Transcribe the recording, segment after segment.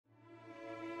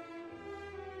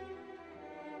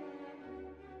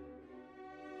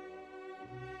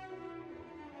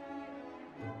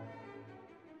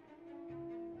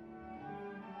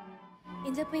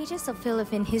In the pages of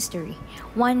Philippine history,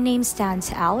 one name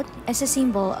stands out as a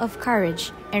symbol of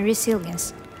courage and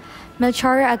resilience.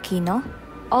 Melchora Aquino,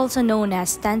 also known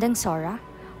as Tandang Sora,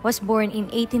 was born in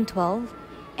 1812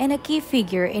 and a key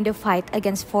figure in the fight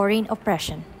against foreign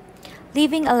oppression,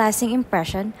 leaving a lasting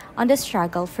impression on the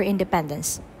struggle for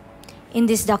independence. In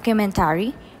this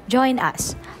documentary, join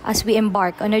us as we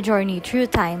embark on a journey through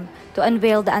time to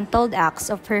unveil the untold acts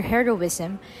of her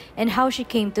heroism and how she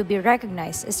came to be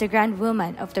recognized as the grand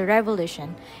woman of the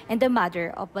revolution and the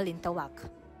mother of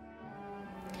Balintawak.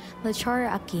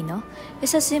 Melchora Aquino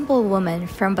is a simple woman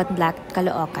from Batlac,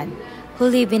 Caloocan, who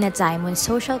lived in a time when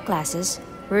social classes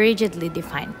were rigidly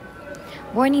defined.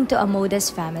 Born into a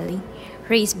modest family,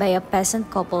 raised by a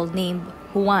peasant couple named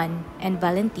Juan and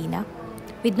Valentina,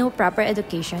 with no proper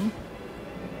education,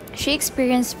 she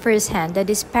experienced firsthand the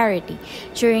disparity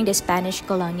during the Spanish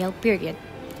colonial period.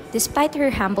 Despite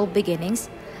her humble beginnings,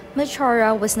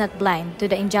 Melchora was not blind to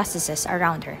the injustices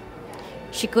around her.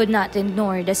 She could not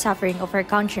ignore the suffering of her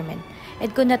countrymen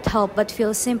and could not help but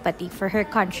feel sympathy for her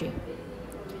country.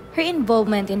 Her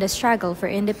involvement in the struggle for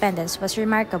independence was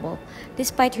remarkable,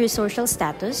 despite her social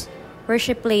status, where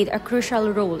she played a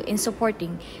crucial role in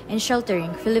supporting and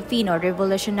sheltering Filipino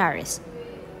revolutionaries.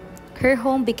 Her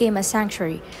home became a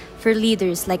sanctuary for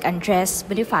leaders like Andres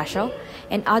Bonifacio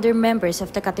and other members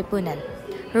of the Katipunan,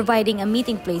 providing a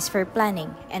meeting place for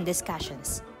planning and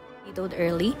discussions. Told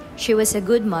early, she was a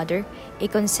good mother, a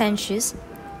conscientious,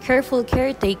 careful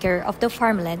caretaker of the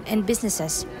farmland and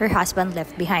businesses her husband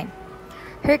left behind.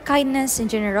 Her kindness and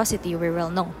generosity were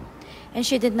well known, and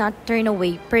she did not turn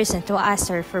away persons who asked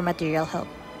her for material help.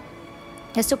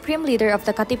 The supreme leader of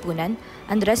the Katipunan,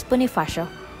 Andres Bonifacio,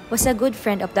 was a good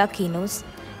friend of the Aquinos,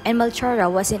 and Melchora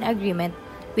was in agreement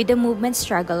with the movement's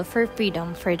struggle for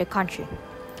freedom for the country.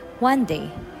 One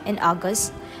day, in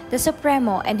August, the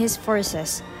Supremo and his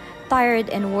forces, tired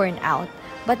and worn out,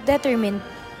 but determined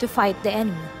to fight the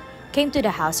enemy, came to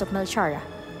the house of Melchora,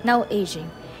 now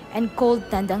aging, and called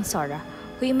Tandang Sora,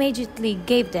 who immediately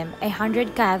gave them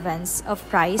 100 caravans of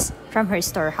rice from her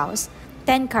storehouse,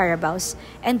 10 carabaos,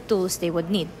 and tools they would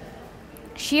need.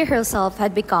 She herself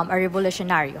had become a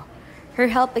revolutionario. Her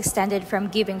help extended from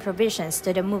giving provisions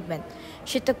to the movement.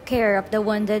 She took care of the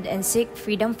wounded and sick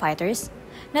freedom fighters,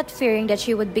 not fearing that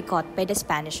she would be caught by the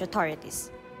Spanish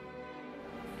authorities.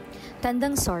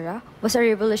 Tandang Sora was a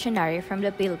revolutionary from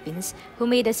the Philippines who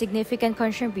made a significant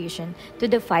contribution to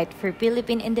the fight for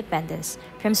Philippine independence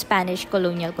from Spanish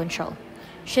colonial control.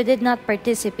 She did not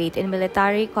participate in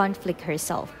military conflict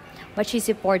herself, but she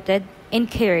supported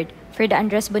and cared for the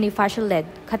Andres Bonifacio-led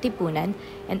Katipunan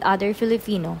and other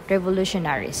Filipino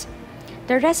revolutionaries.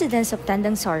 The residence of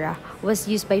Tandang Sora was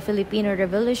used by Filipino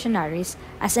revolutionaries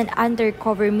as an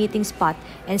undercover meeting spot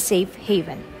and safe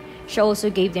haven. She also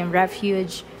gave them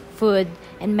refuge, food,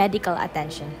 and medical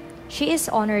attention. She is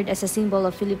honored as a symbol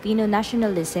of Filipino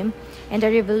nationalism and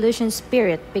the revolution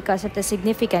spirit because of the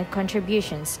significant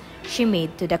contributions she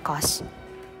made to the cause.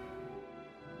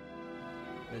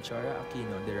 Melchora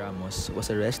Aquino de Ramos was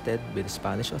arrested by the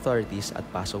Spanish authorities at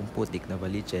Pasong Putik,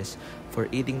 Novaliches for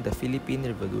aiding the Philippine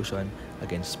Revolution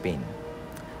against Spain.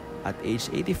 At age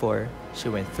 84,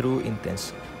 she went through intense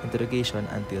interrogation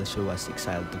until she was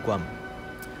exiled to Guam.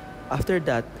 After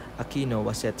that, Aquino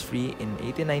was set free in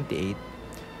 1898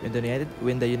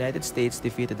 when the United States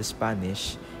defeated the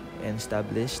Spanish and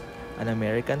established an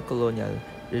American colonial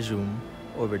regime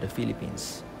over the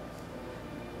Philippines.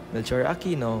 Melchora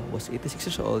Aquino was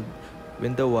 86 years old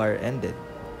when the war ended,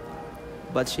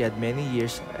 but she had many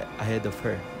years ahead of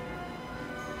her.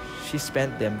 She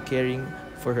spent them caring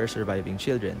for her surviving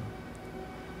children.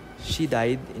 She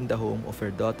died in the home of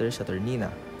her daughter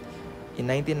Saturnina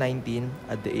in 1919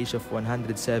 at the age of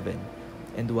 107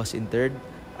 and was interred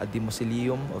at the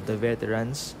Mausoleum of the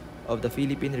Veterans of the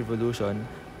Philippine Revolution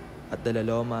at the La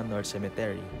Loma North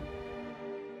Cemetery.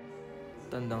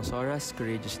 Tandang Sora's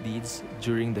courageous deeds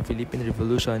during the Philippine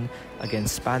Revolution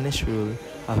against Spanish rule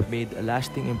have made a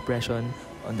lasting impression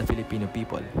on the Filipino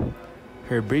people.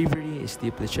 Her bravery is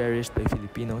deeply cherished by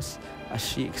Filipinos as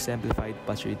she exemplified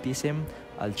patriotism,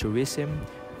 altruism,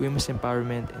 women's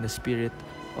empowerment, and the spirit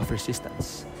of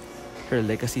resistance. Her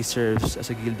legacy serves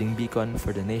as a gilding beacon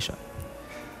for the nation,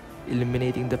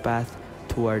 illuminating the path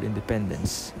toward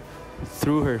independence.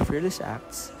 Through her fearless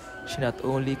acts, she not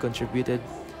only contributed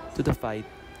to the fight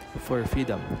for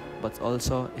freedom, but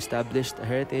also established a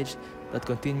heritage that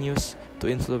continues to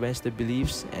influence the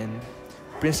beliefs and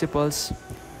principles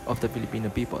of the Filipino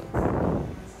people.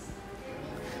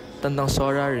 Tandang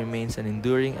Sora remains an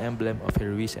enduring emblem of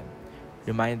heroism,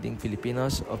 reminding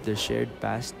Filipinos of their shared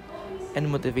past and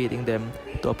motivating them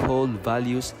to uphold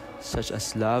values such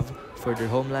as love for their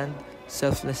homeland,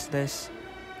 selflessness,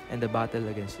 and the battle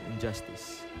against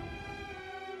injustice.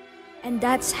 And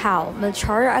that's how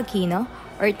Melchor Aquino,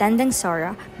 or Tandang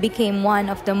Sora, became one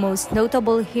of the most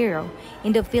notable hero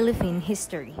in the Philippine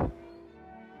history.